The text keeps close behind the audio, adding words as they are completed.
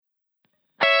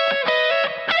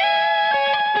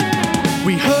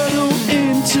We hurtle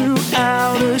into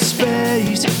outer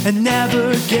space and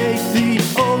navigate the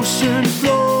ocean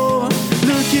floor.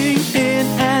 Looking in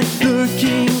and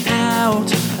looking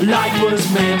out, life was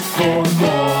meant for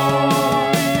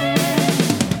more.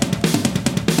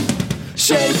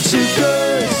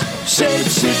 Shapeshifters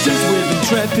with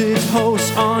intrepid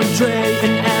hosts Andre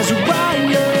and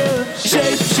Azariah.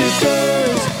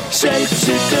 Shapeshifters,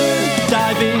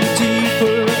 diving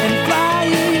deeper and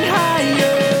flying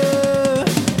higher.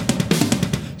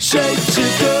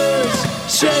 Shapeshifters.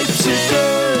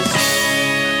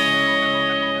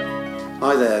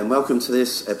 Hi there, and welcome to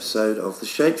this episode of the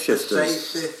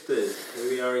Shapeshifters. Here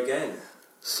we are again.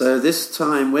 So this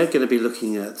time we're going to be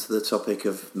looking at the topic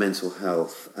of mental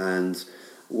health, and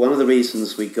one of the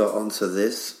reasons we got onto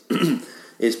this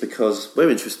is because we're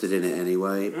interested in it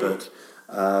anyway, but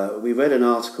we read an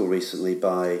article recently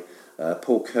by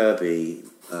Paul Kirby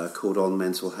called On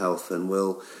Mental Health, and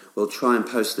we'll try and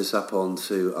post this up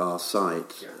onto our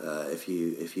site if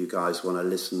you guys want to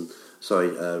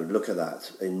look at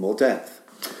that in more depth.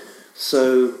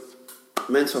 So,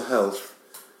 mental health.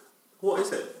 What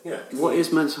is it? Yeah. What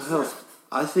is mental health?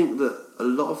 I think that a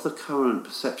lot of the current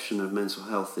perception of mental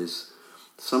health is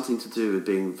something to do with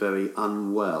being very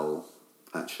unwell,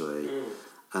 actually.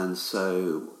 And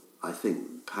so I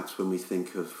think perhaps when we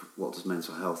think of what does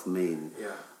mental health mean,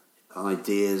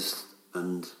 ideas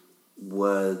and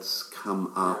words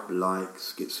come up like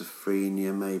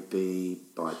schizophrenia, maybe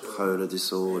bipolar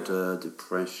disorder,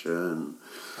 depression.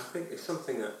 I think it's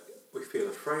something that we feel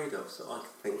afraid of. So I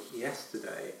think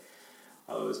yesterday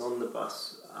I was on the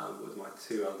bus with my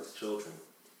two eldest children,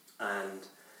 and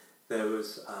there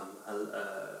was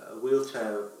a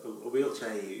wheelchair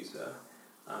user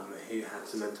who had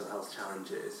some mental health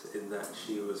challenges in that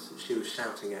she was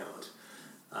shouting out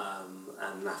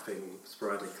and laughing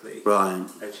sporadically. Right.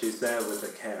 And she's there with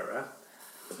a carer.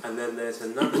 And then there's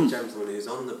another gentleman who's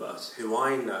on the bus who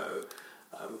I know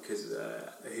because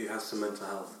who has some mental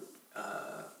health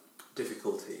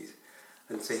difficulties.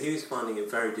 And so he was finding it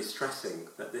very distressing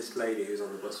that this lady who's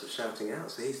on the bus was shouting out.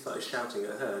 So he started shouting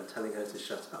at her and telling her to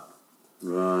shut up.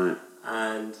 Right.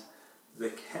 And the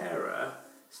carer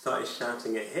started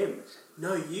shouting at him,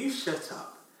 "No, you shut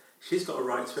up. She's got a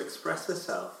right to express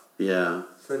herself." Yeah.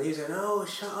 So then he's going, "Oh,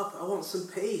 shut up, I want some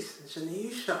peace." And she said, "No,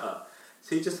 you shut up."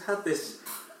 So he just had this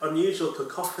unusual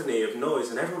cacophony of noise,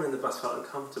 and everyone in the bus felt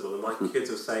uncomfortable. And my kids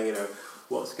were saying,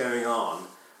 "What's going on?"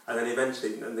 And then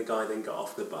eventually, the guy then got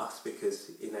off the bus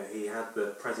because, he had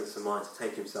the presence of mind to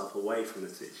take himself away from the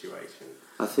situation.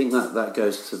 I think that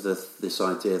goes to this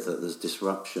idea that there's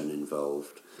disruption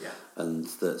involved, and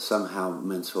that somehow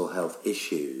mental health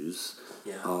issues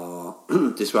are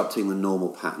disrupting the normal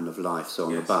pattern of life. So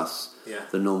on the bus,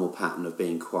 the normal pattern of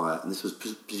being quiet, and this was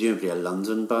presumably a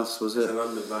London bus, was it? It's a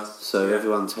London bus. So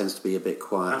everyone tends to be a bit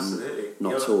quiet and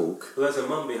not talk. Well, there's a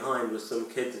mum behind with some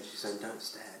kids, and she's saying, "Don't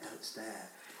stare, don't stare."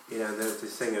 There's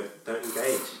this thing of don't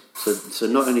engage. So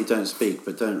not only don't speak,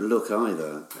 but don't look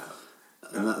either.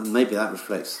 No. And maybe that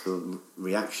reflects the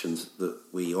reactions that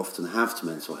we often have to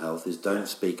mental health, is don't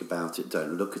speak about it,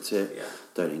 don't look at it,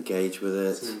 don't engage with it.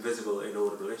 It's an invisible,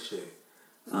 inaudible issue.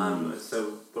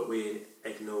 But we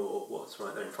ignore what's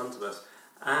right there in front of us,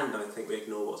 and I think we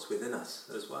ignore what's within us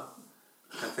as well.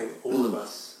 I think all of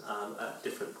us, at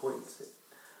different points,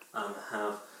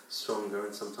 have stronger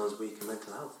and sometimes weaker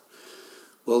mental health.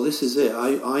 Well, this is it.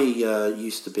 I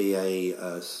used to be a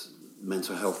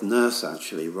mental health nurse,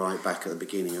 actually, right back at the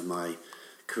beginning of my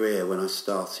career when I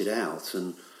started out.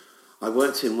 And I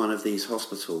worked in one of these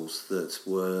hospitals that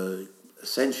were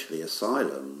essentially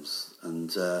asylums,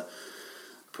 and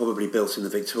probably built in the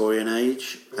Victorian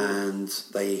age. And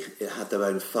they had their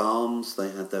own farms, they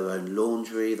had their own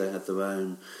laundry, they had their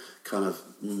own kind of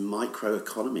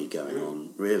microeconomy going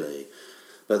on, really.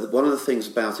 But one of the things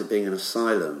about it being an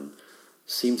asylum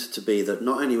seemed to be that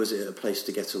not only was it a place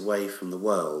to get away from the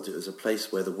world, it was a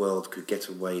place where the world could get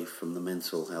away from the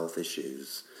mental health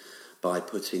issues by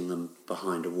putting them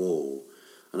behind a wall.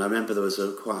 And I remember there was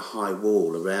quite a high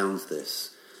wall around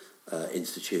this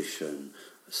institution,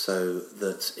 so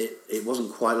that it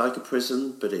wasn't quite like a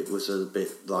prison, but it was a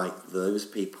bit like those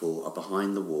people are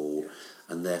behind the wall,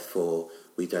 and therefore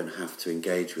we don't have to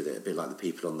engage with it, a bit like the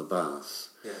people on the bus.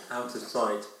 Yeah, out of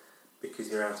sight because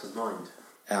you're out of mind.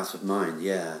 Out of mind,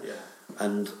 yeah.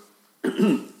 And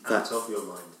out of your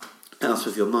mind. Out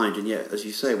of your mind, and yet, as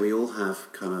you say, we all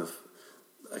have kind of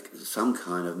some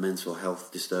kind of mental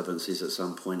health disturbances at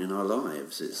some point in our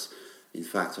lives. It's, in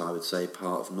fact, I would say,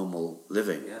 part of normal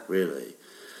living, really.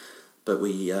 But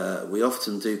we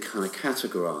often do kind of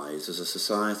categorise as a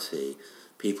society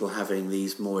people having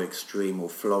these more extreme or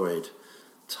florid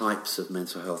types of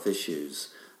mental health issues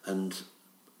and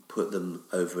put them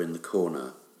over in the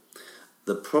corner.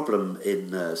 The problem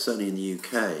certainly in the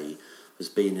UK has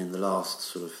been in the last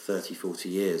sort of 30, 40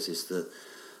 years is that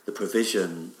the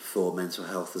provision for mental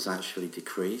health has actually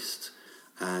decreased,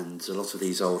 and a lot of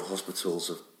these old hospitals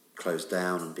have closed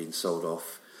down and been sold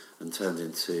off and turned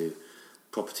into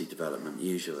property development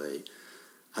usually.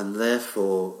 And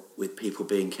therefore, with people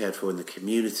being cared for in the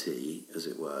community, as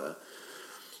it were,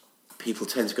 people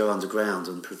tend to go underground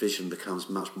and provision becomes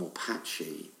much more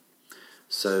patchy.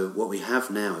 So what we have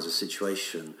now is a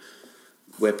situation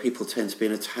where people tend to be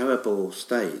in a terrible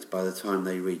state by the time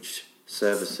they reach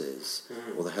services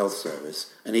or the health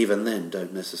service, and even then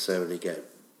don't necessarily get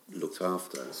looked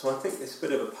after. So I think it's a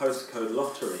bit of a postcode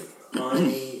lottery.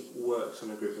 I worked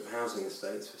on a group of housing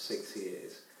estates for 6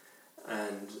 years,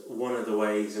 and one of the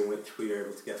ways in which we were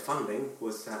able to get funding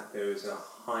was that there was a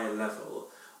high level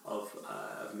of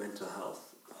mental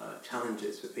health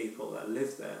challenges for people that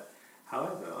live there.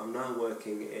 However, I'm now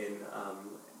working in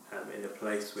a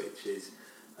place which is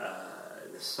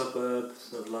in the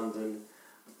suburbs of London,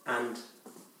 and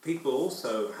people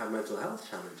also have mental health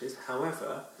challenges.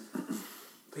 However,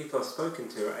 people I've spoken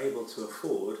to are able to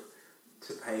afford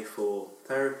to pay for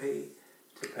therapy,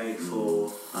 to pay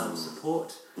for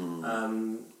support.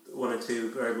 One or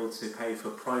two are able to pay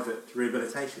for private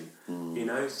rehabilitation.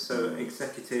 So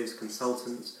executives,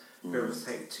 consultants are able to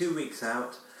take 2 weeks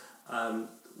out,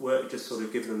 work just sort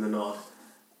of give them the nod,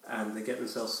 and they get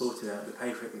themselves sorted out, they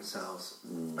pay for it themselves,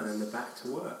 and then they're back to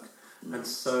work. And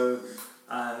so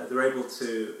they're able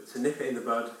to nip it in the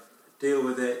bud, deal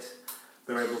with it.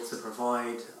 They're able to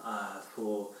provide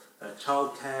for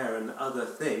childcare and other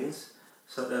things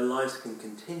so that their lives can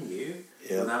continue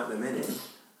without them in it,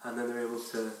 and then they're able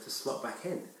to slot back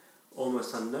in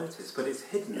almost unnoticed. But it's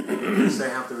hidden because they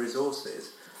have the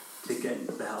resources to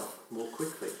get the help more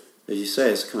quickly. As you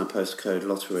say, it's a kind of postcode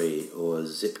lottery or a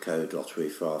zip code lottery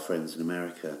for our friends in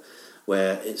America,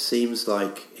 where it seems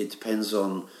like it depends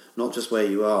on not just where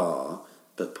you are,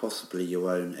 but possibly your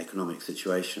own economic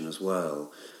situation as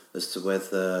well, as to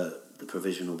whether the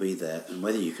provision will be there and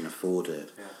whether you can afford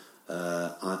it.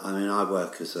 I've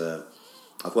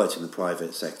worked in the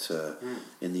private sector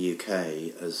in the UK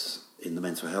as in the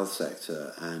mental health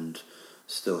sector, and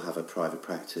still have a private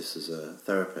practice as a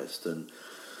therapist. And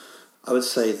I would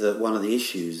say that one of the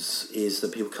issues is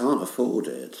that people can't afford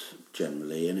it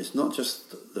generally, and it's not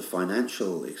just the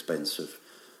financial expense of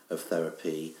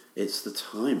therapy, it's the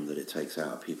time that it takes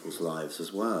out of people's lives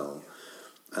as well.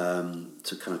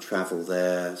 To kind of travel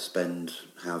there, spend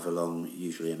however long,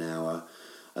 usually an hour,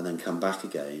 and then come back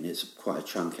again. It's quite a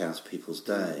chunk out of people's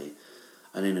day.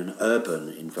 And in an urban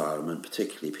environment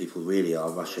particularly, people really are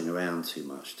rushing around too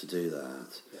much to do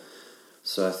that. Yeah.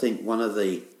 So I think one of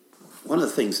the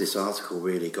things this article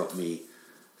really got me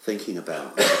thinking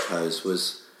about, I suppose,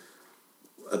 was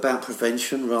about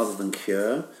prevention rather than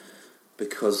cure,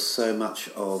 because so much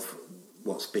of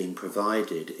what's being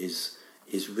provided is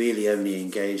really only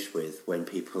engaged with when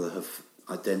people have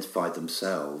identified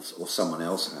themselves, or someone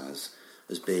else has,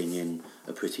 as being in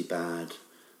a pretty bad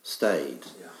state.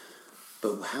 Yeah.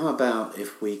 But how about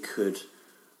if we could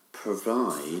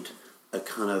provide a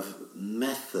kind of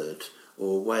method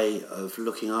or way of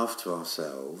looking after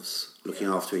ourselves, looking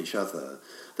after each other,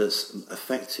 that's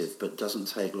effective but doesn't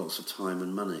take lots of time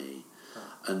and money,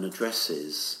 and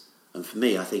addresses, and for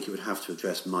me I think it would have to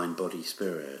address mind, body,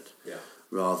 spirit,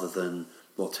 rather than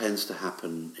what tends to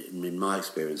happen in my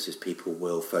experience is people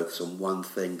will focus on one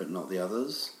thing but not the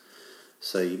others.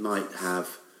 So you might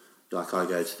have, like I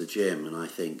go to the gym, and I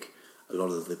think a lot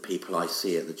of the people I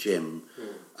see at the gym,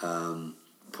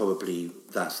 probably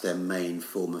that's their main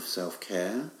form of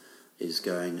self-care, is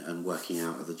going and working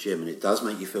out at the gym. And it does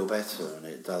make you feel better, and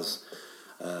it does,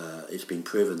 it's been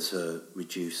proven to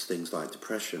reduce things like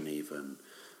depression even,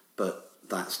 but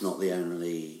that's not the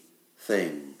only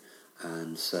thing.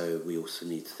 And so we also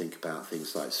need to think about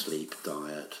things like sleep,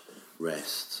 diet,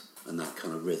 rest, and that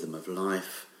kind of rhythm of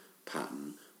life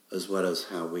pattern, as well as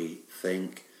how we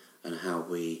think and how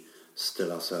we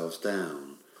still ourselves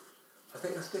down. I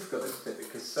think that's difficult, isn't it?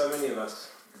 Because so many of us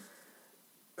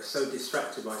are so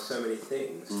distracted by so many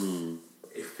things.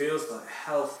 It feels like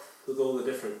health, with all the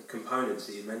different components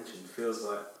that you mentioned, feels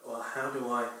like, well, how do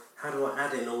I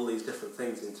add in all these different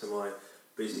things into my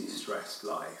busy, stressed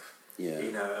life? Yeah.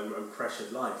 And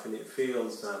pressured life, and it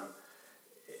feels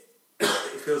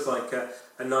like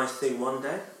a nice thing one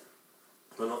day,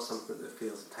 but not something that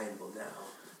feels attainable now.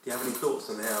 Do you have any thoughts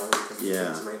on how we can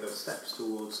begin to make those steps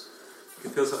towards? It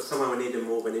feels like somehow we need a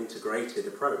more of an integrated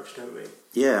approach, don't we?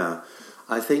 Yeah,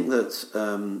 I think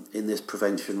that in this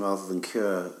prevention rather than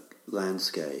cure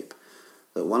landscape,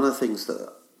 that one of the things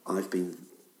that I've been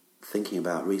thinking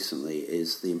about recently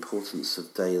is the importance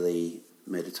of daily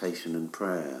meditation and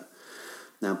prayer.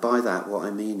 Now, by that, what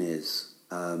I mean is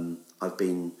I've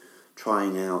been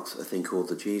trying out a thing called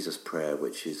the Jesus Prayer,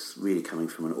 which is really coming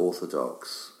from an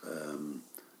Orthodox,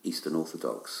 Eastern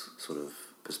Orthodox sort of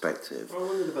perspective. I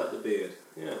wondered about the beard.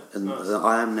 Yeah, and nice.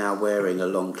 I am now wearing a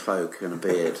long cloak and a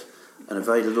beard and a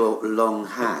very long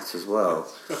hat as well.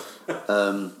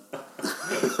 I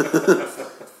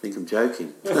think I'm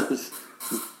joking.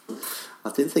 I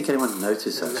didn't think anyone would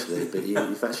notice, actually, but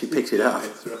you've actually picked it up.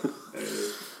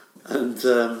 And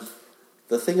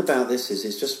the thing about this is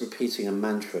it's just repeating a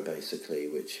mantra, basically,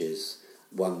 which is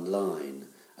one line.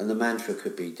 And the mantra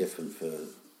could be different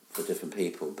for different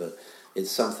people, but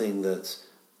it's something that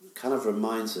kind of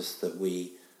reminds us that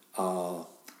we are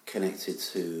connected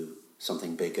to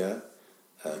something bigger.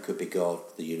 It could be God,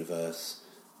 the universe,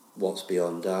 what's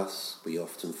beyond us. We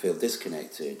often feel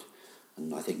disconnected,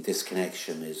 and I think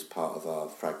disconnection is part of our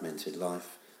fragmented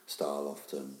lifestyle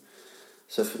often.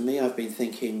 So for me, I've been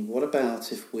thinking, what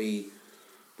about if we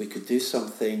could do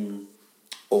something,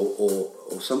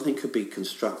 or something could be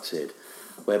constructed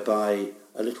whereby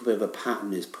a little bit of a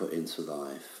pattern is put into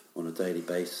life on a daily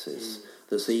basis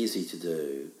that's easy to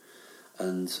do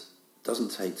and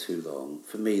doesn't take too long.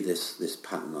 For me, this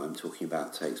pattern that I'm talking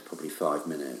about takes probably 5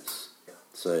 minutes,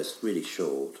 so it's really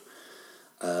short,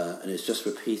 and it's just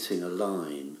repeating a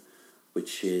line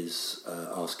which is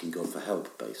asking God for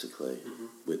help, basically,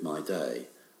 with my day.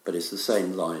 But it's the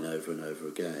same line over and over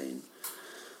again.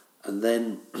 And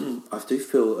then I do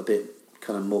feel a bit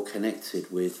kind of more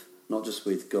connected with, not just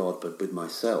with God, but with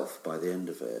myself by the end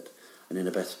of it, and in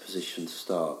a better position to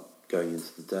start going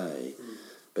into the day.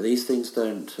 But these things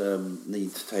don't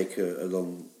need to take a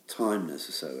long time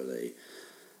necessarily.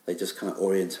 They just kind of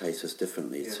orientate us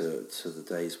differently to the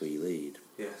days we lead.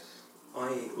 Yes.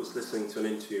 I was listening to an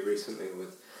interview recently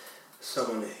with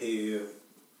someone who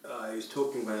was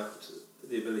talking about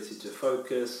the ability to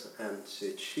focus and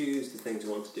to choose the things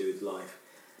you want to do with life.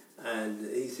 And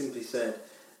he simply said,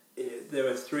 there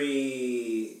are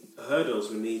 3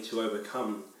 hurdles we need to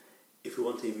overcome if we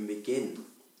want to even begin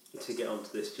to get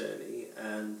onto this journey.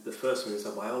 And the first one is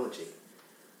our biology.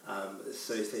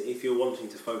 So if you're wanting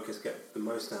to focus, get the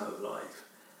most out of life,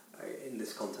 in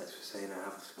this context we're saying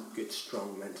have good,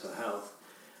 strong mental health,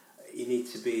 you need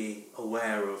to be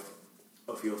aware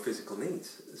of your physical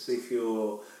needs. So if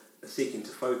you're seeking to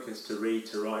focus, to read,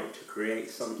 to write, to create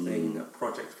something, a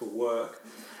project for work,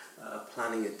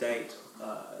 planning a date,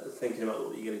 thinking about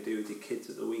what you're going to do with your kids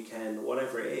at the weekend,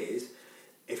 whatever it is,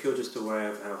 if you're just aware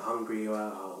of how hungry you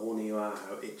are, how horny you are,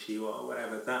 how itchy you are,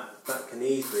 whatever, that can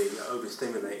easily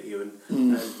overstimulate you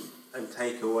and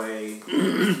take away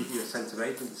your sense of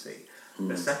agency.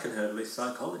 The second hurdle is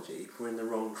psychology. If we're in the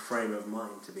wrong frame of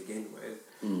mind to begin with,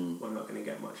 we're not going to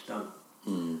get much done.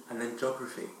 And then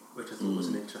geography, which I thought was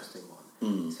an interesting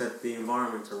one. He said the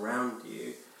environment around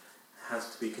you has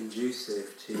to be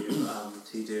conducive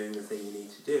to doing the thing you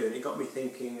need to do. And it got me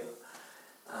thinking,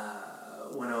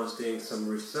 when I was doing some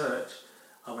research,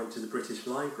 I went to the British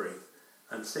Library,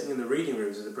 and sitting in the reading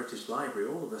rooms of the British Library,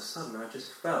 all of a sudden I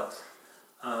just felt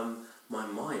my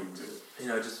mind,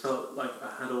 just felt like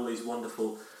I had all these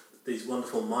wonderful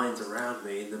minds around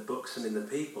me in the books and in the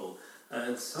people,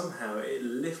 and somehow it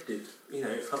lifted,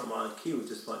 it felt like my IQ was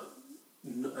just like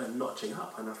notching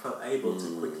up, and I felt able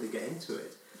to quickly get into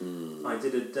it. I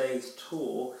did a day's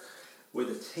tour with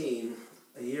a team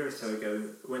a year or so ago,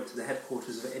 went to the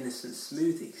headquarters of Innocent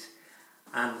Smoothies,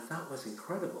 and that was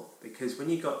incredible, because when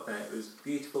you got there it was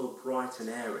beautiful, bright and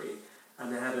airy,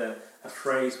 and they had a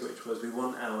phrase which was, we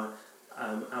want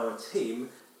our team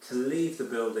to leave the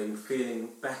building feeling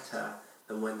better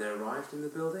than when they arrived in the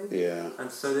building.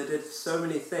 And so they did so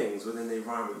many things within the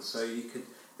environment. So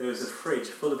there was a fridge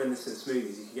full of Innocent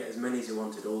Smoothies. You could get as many as you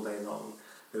wanted all day long.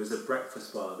 There was a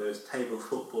breakfast bar. There was table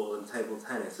football and table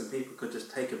tennis, and people could just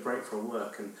take a break from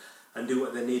work and do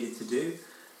what they needed to do.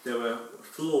 There were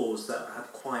floors that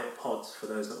had quiet pods for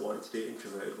those that wanted to do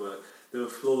introverted work. There were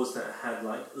floors that had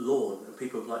like lawn, and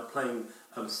people were like playing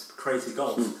crazy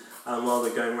golf while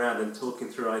they're going around and talking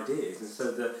through ideas. And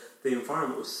so the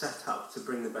environment was set up to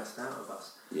bring the best out of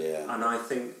us. And I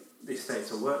think the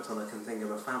estates I worked on, I can think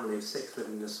of a family of 6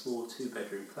 living in a small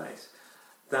 2-bedroom place.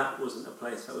 That wasn't a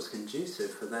place that was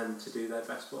conducive for them to do their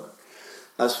best work.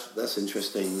 That's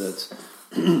interesting that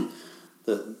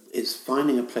that it's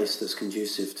finding a place that's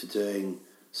conducive to doing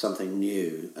something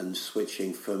new and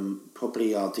switching from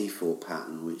probably our default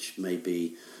pattern, which may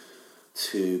be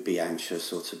to be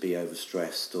anxious or to be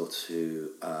overstressed or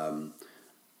to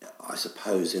I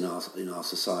suppose in our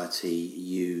society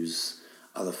use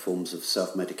other forms of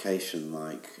self-medication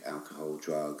like alcohol,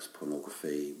 drugs,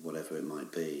 pornography, whatever it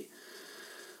might be.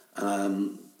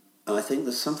 And I think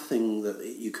there's something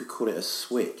that you could call it a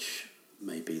switch,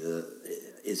 maybe, that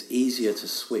is easier to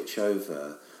switch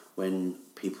over when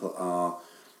people are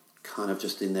kind of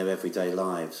just in their everyday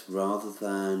lives, rather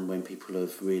than when people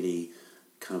have really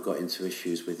kind of got into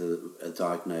issues with a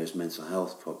diagnosed mental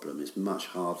health problem. It's much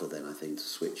harder then, I think, to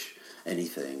switch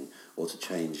anything or to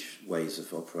change ways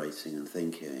of operating and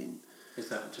thinking. Is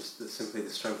that just simply the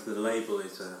strength of the label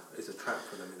is a trap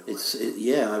for them in a way?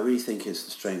 Yeah, I really think it's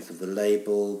the strength of the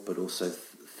label, but also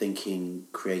thinking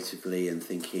creatively and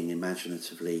thinking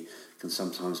imaginatively can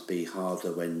sometimes be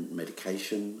harder when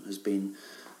medication has been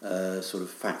sort of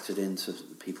factored into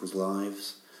people's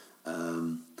lives.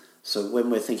 So when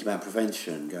we're thinking about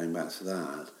prevention, going back to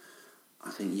that,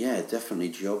 I think, yeah, definitely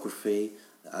geography,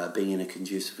 being in a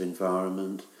conducive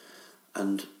environment,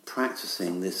 and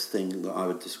practicing this thing that I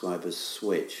would describe as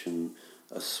switch. And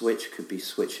a switch could be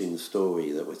switching the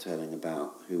story that we're telling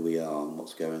about who we are and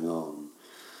what's going on.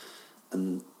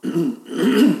 And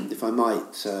if I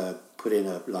might put in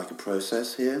a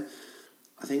process here,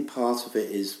 I think part of it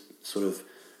is sort of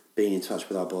being in touch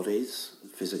with our bodies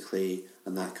physically,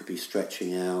 and that could be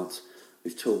stretching out.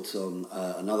 We've talked on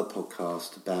another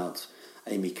podcast about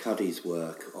Amy Cuddy's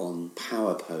work on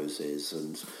power poses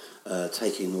and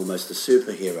taking almost a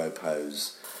superhero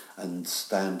pose and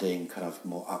standing kind of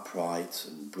more upright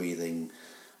and breathing.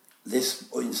 This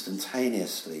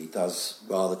instantaneously does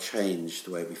rather change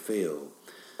the way we feel.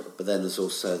 But then there's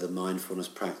also the mindfulness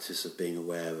practice of being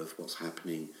aware of what's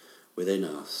happening within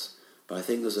us. But I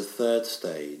think there's a third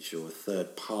stage or a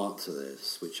third part to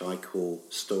this, which I call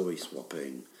story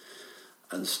swapping.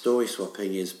 And story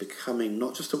swapping is becoming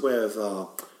not just aware of our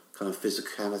kind of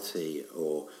physicality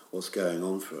or what's going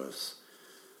on for us,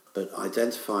 but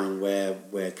identifying where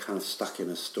we're kind of stuck in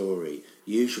a story.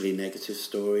 Usually negative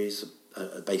stories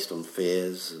are based on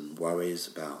fears and worries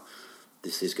about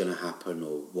this is going to happen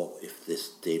or what if this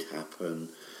did happen.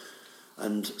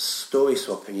 And story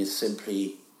swapping is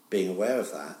simply being aware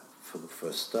of that for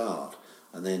a start,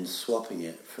 and then swapping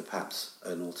it for perhaps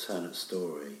an alternate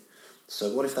story.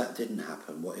 So what if that didn't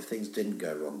happen? What if things didn't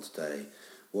go wrong today?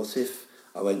 What if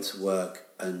I went to work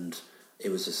and it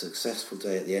was a successful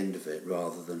day at the end of it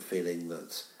rather than feeling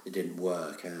that it didn't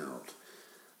work out?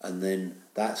 And then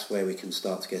that's where we can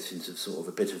start to get into sort of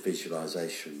a bit of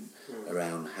visualisation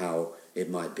around how it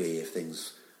might be if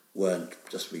things weren't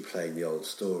just replaying the old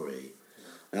story.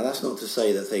 Now that's not to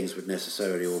say that things would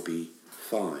necessarily all be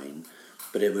fine,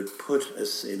 but it would put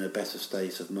us in a better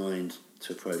state of mind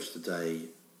to approach the day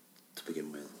to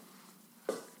begin with.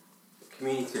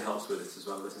 Community helps with this as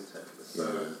well, doesn't it?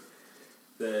 So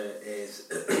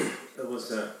there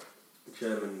was a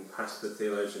German pastor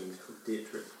theologian called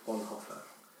Dietrich Bonhoeffer,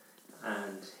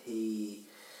 and he,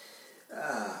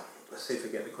 let's see if I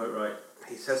get the quote right,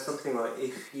 he says something like,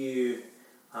 if you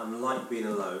like being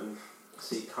alone,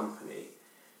 seek company.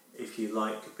 If you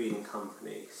like being in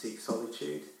company, seek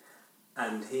solitude.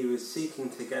 And he was seeking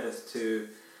to get us to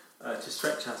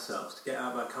stretch ourselves, to get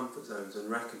out of our comfort zones and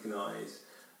recognise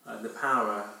the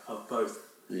power of both.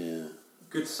 Yeah.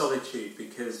 Good solitude,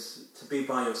 because to be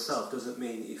by yourself doesn't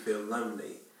mean that you feel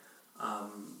lonely,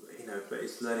 but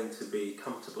it's learning to be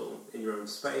comfortable in your own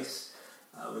space,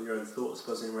 with your own thoughts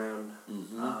buzzing around.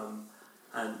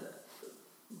 Mm-hmm.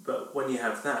 But when you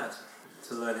have that,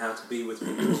 to learn how to be with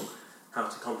people, how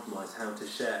to compromise, how to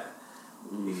share.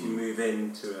 If you move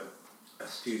into a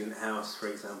student house, for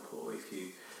example, if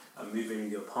you move in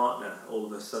with your partner, all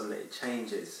of a sudden it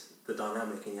changes the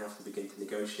dynamic and you have to begin to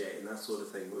negotiate and that sort of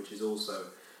thing, which is also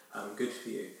good for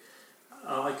you.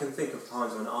 I can think of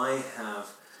times when I have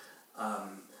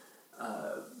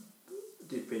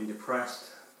been depressed,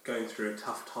 going through a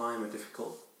tough time, a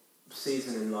difficult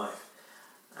season in life,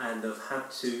 and I've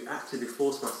had to actively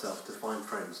force myself to find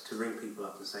friends, to ring people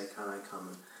up and say, can I come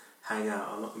and hang out?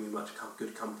 I'm not going to be much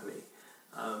good company,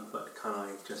 but can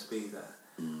I just be there?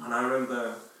 And I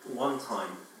remember one time,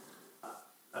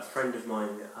 a friend of mine,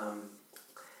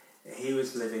 he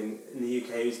was living in the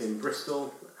UK, he was in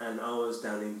Bristol, and I was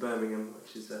down in Birmingham,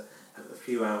 which is a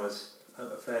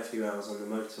fair few hours on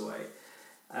the motorway,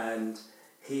 and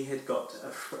he had got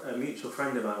a mutual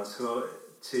friend of ours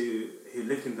who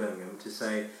lived in Birmingham to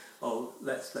say, oh,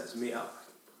 let's meet up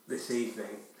this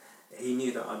evening. He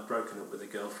knew that I'd broken up with a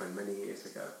girlfriend many years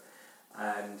ago,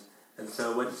 and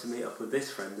so I went to meet up with this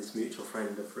friend, this mutual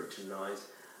friend of Richard and I's,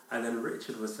 and then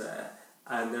Richard was there,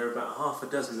 and there were about half a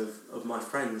dozen of my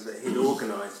friends that he'd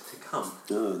organised to come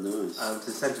to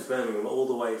centre Birmingham, all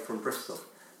the way from Bristol.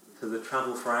 to the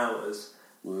travel for hours,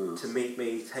 Wow. to meet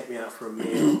me, take me out for a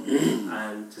meal,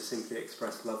 and to simply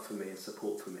express love for me and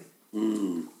support for me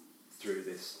through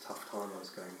this tough time I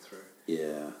was going through.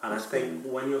 Yeah. And I think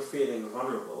when you're feeling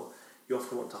vulnerable, you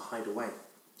often want to hide away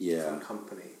from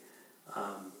company.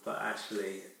 But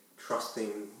actually,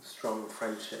 trusting strong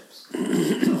friendships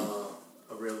are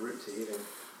a real route to healing.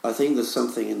 I think there's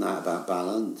something in that about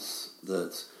balance,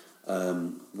 that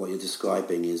what you're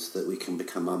describing is that we can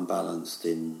become unbalanced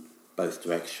in both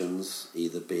directions,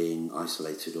 either being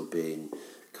isolated or being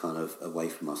kind of away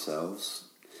from ourselves.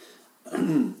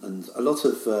 And a lot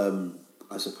of,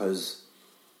 I suppose,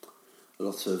 a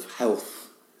lot of health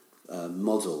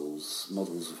models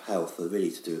of health are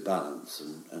really to do with balance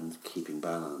and keeping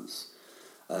balance.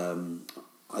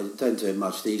 I don't do it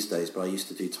much these days, but I used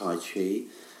to do Tai Chi,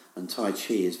 and Tai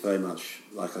Chi is very much,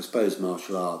 like I suppose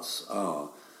martial arts are,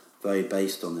 very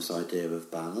based on this idea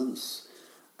of balance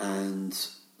and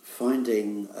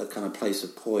finding a kind of place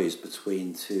of poise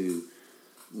between two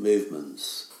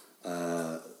movements.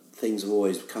 Things are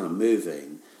always kind of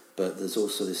moving, but there's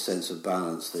also this sense of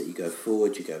balance that you go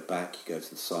forward, you go back, you go to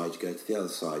the side, you go to the other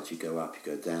side, you go up,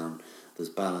 you go down. There's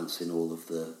balance in all of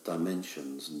the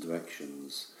dimensions and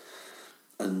directions.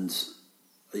 And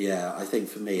yeah, I think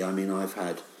for me, I mean,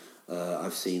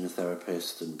 I've seen a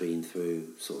therapist and been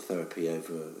through sort of therapy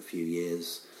over a few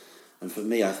years. And for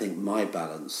me, I think my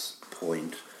balance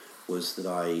point was that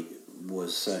I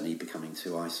was certainly becoming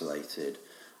too isolated.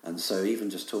 And so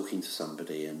even just talking to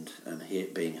somebody and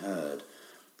being heard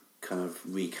kind of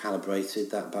recalibrated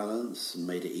that balance and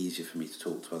made it easier for me to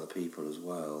talk to other people as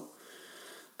well.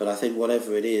 But I think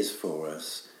whatever it is for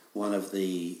us, one of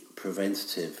the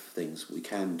preventative things we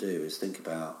can do is think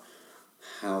about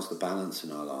how's the balance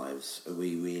in our lives. Are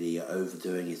we really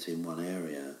overdoing it in one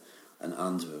area and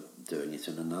underdoing it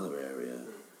in another area?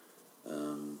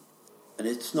 And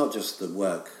it's not just the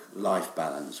work-life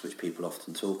balance, which people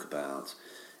often talk about.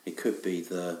 It could be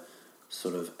the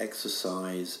sort of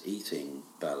exercise-eating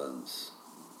balance,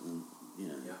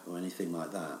 or anything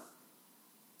like that.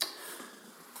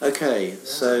 Okay,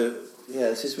 so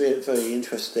this is really very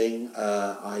interesting.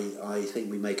 I think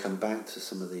we may come back to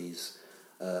some of these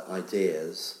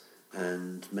ideas,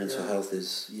 and mental health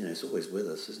is, it's always with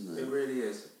us, isn't it? It really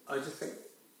is. I just think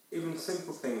even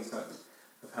simple things that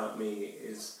have helped me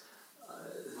is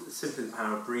simply the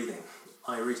power of breathing.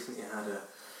 I recently had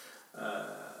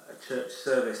a church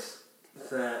service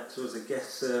that was a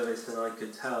guest service, and I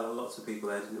could tell lots of people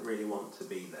there didn't really want to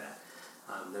be there.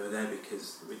 They were there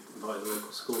because we invited the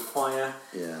local school choir,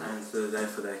 and they were there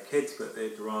for their kids, but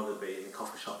they'd rather be in a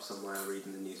coffee shop somewhere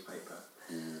reading the newspaper.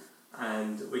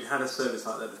 And we'd had a service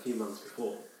like that a few months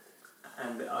before,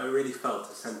 and I really felt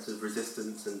a sense of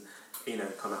resistance and,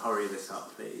 kind of hurry this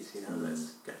up, please,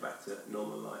 let's get back to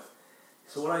normal life.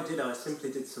 So what I did, I simply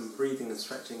did some breathing and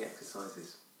stretching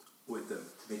exercises with them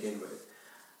to begin with.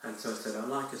 And so I said, I'd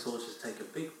like us all just take a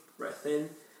big breath in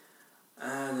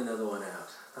and another one out.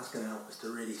 That's going to help us to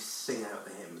really sing out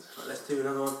the hymns. Right, let's do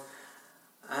another one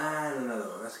and another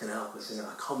one. That's going to help us in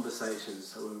our conversations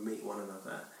so when we meet one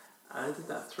another. And I did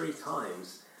that 3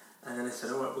 times. And then I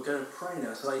said, all right, we're going to pray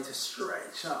now. So I need to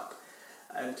stretch up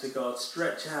and to God,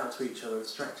 stretch out to each other and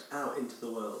stretch out into the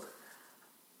world.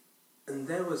 And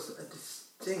there was a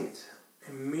distinct,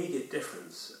 immediate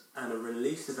difference and a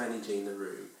release of energy in the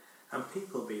room and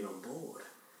people being on board.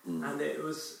 And it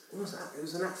was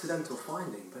an accidental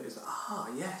finding, but it was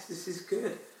yes, this is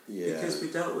good. Because we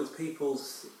dealt with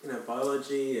people's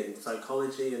biology and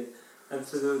psychology and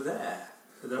so they were there.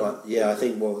 Well, I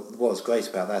think what's great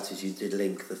about that is you did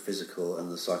link the physical and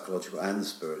the psychological and the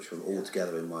spiritual all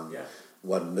together in one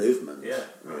movement,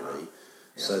 really,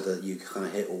 so that you kind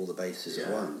of hit all the bases at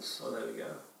once. Oh, there we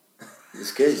go.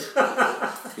 It's good.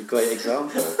 A great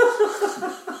example.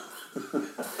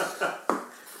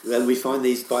 Then we find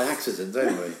these by accident,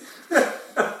 don't we?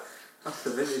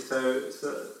 Absolutely.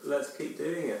 So let's keep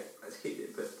doing it. Let's keep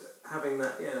it, but having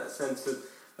that sense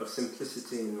of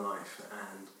simplicity in life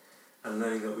and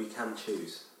knowing that we can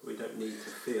choose. We don't need to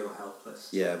feel helpless.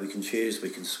 Yeah, we can choose, we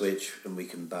can switch, and we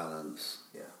can balance.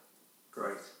 Yeah,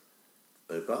 great.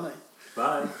 Bye-bye.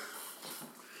 Bye.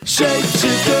 Shape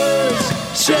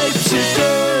shifters, shape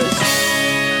shifters.